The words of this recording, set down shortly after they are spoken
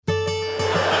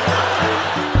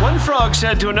frog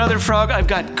said to another frog, I've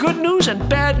got good news and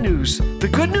bad news. The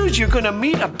good news, you're going to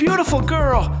meet a beautiful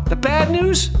girl. The bad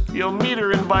news, you'll meet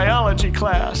her in biology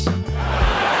class.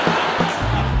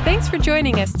 Thanks for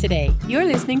joining us today. You're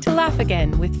listening to Laugh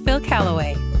Again with Phil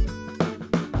Callaway.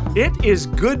 It is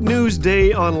Good News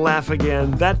Day on Laugh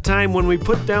Again. That time when we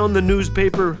put down the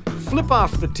newspaper, flip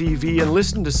off the TV, and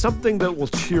listen to something that will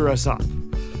cheer us up.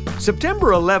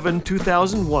 September 11,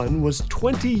 2001 was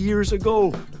 20 years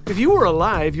ago. If you were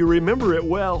alive, you remember it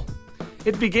well.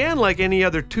 It began like any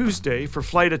other Tuesday for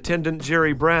flight attendant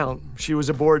Jerry Brown. She was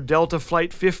aboard Delta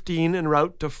Flight 15 en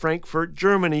route to Frankfurt,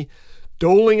 Germany,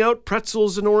 doling out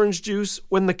pretzels and orange juice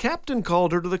when the captain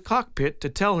called her to the cockpit to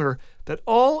tell her that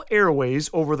all airways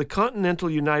over the continental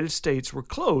United States were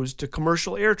closed to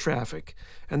commercial air traffic,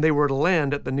 and they were to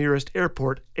land at the nearest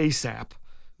airport ASAP.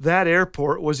 That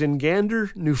airport was in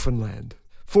Gander, Newfoundland.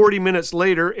 40 minutes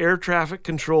later, air traffic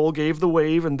control gave the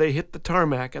wave and they hit the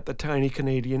tarmac at the tiny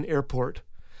Canadian airport.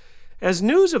 As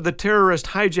news of the terrorist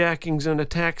hijackings and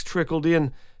attacks trickled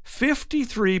in,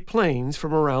 53 planes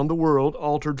from around the world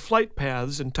altered flight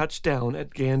paths and touched down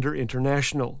at Gander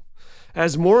International.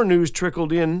 As more news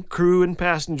trickled in, crew and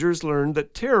passengers learned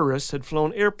that terrorists had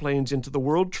flown airplanes into the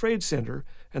World Trade Center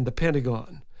and the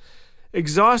Pentagon.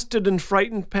 Exhausted and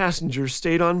frightened passengers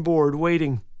stayed on board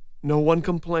waiting. No one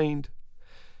complained.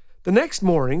 The next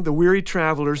morning, the weary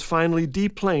travelers finally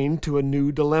deplaned to a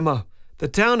new dilemma. The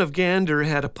town of Gander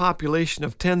had a population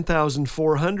of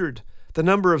 10,400. The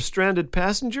number of stranded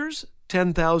passengers,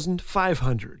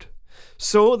 10,500.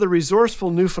 So the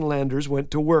resourceful Newfoundlanders went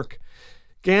to work.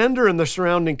 Gander and the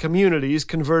surrounding communities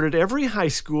converted every high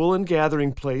school and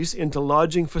gathering place into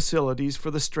lodging facilities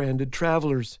for the stranded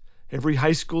travelers. Every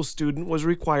high school student was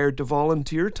required to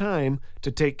volunteer time to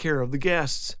take care of the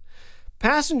guests.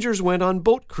 Passengers went on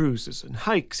boat cruises and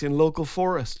hikes in local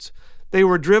forests. They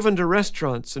were driven to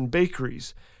restaurants and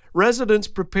bakeries. Residents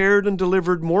prepared and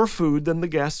delivered more food than the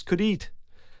guests could eat.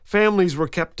 Families were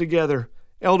kept together.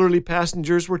 Elderly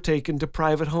passengers were taken to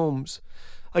private homes.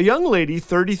 A young lady,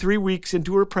 33 weeks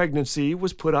into her pregnancy,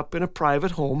 was put up in a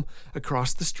private home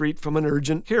across the street from an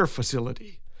urgent care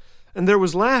facility. And there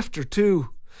was laughter, too.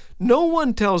 No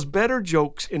one tells better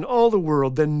jokes in all the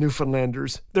world than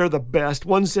Newfoundlanders. They're the best.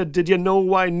 One said, "Did you know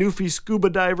why Newfie scuba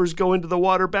divers go into the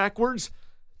water backwards?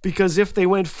 Because if they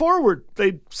went forward,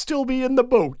 they'd still be in the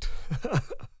boat."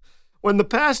 When the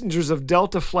passengers of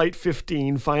Delta Flight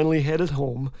 15 finally headed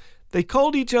home, they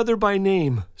called each other by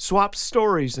name, swapped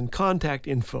stories and contact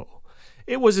info.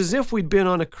 It was as if we'd been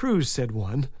on a cruise, said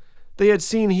one. They had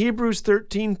seen Hebrews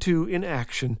 13:2 in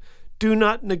action. Do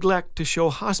not neglect to show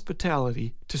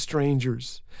hospitality to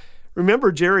strangers.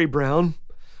 Remember Jerry Brown?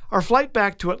 Our flight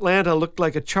back to Atlanta looked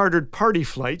like a chartered party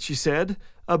flight, she said.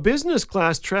 A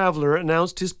business-class traveler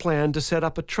announced his plan to set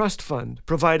up a trust fund,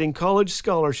 providing college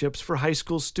scholarships for high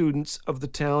school students of the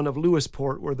town of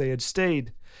Lewisport where they had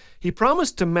stayed. He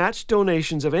promised to match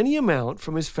donations of any amount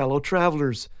from his fellow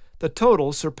travelers. The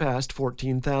total surpassed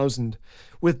 $14,000.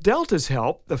 With Delta's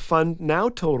help, the fund now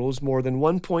totals more than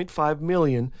 $1.5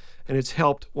 million, and it's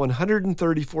helped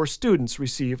 134 students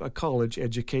receive a college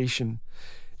education.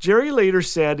 Jerry later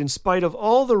said, in spite of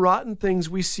all the rotten things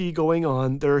we see going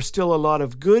on, there are still a lot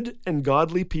of good and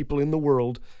godly people in the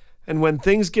world, and when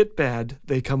things get bad,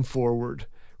 they come forward.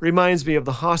 Reminds me of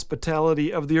the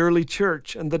hospitality of the early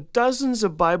church and the dozens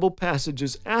of Bible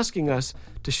passages asking us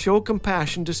to show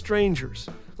compassion to strangers.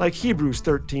 Like Hebrews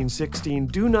 13:16,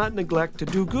 do not neglect to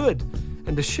do good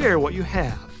and to share what you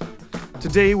have.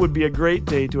 Today would be a great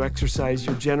day to exercise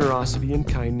your generosity and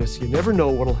kindness. You never know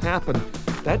what'll happen.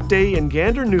 That day in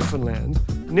Gander, Newfoundland,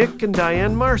 Nick and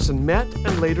Diane Marson met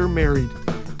and later married.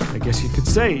 I guess you could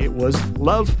say it was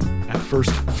love at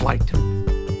first flight.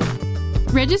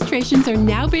 Registrations are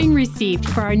now being received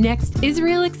for our next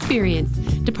Israel experience,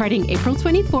 departing April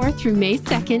 24th through May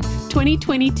 2nd,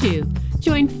 2022.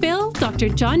 Join Phil, Dr.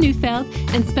 John Neufeld,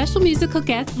 and special musical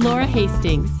guest Laura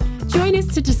Hastings. Join us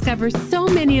to discover so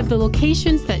many of the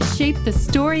locations that shape the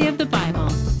story of the Bible.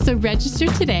 So register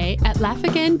today at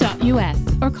laughagain.us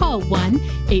or call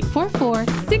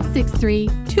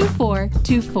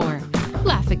 1-844-663-2424.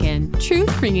 Laugh Again,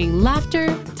 truth bringing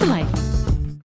laughter to life.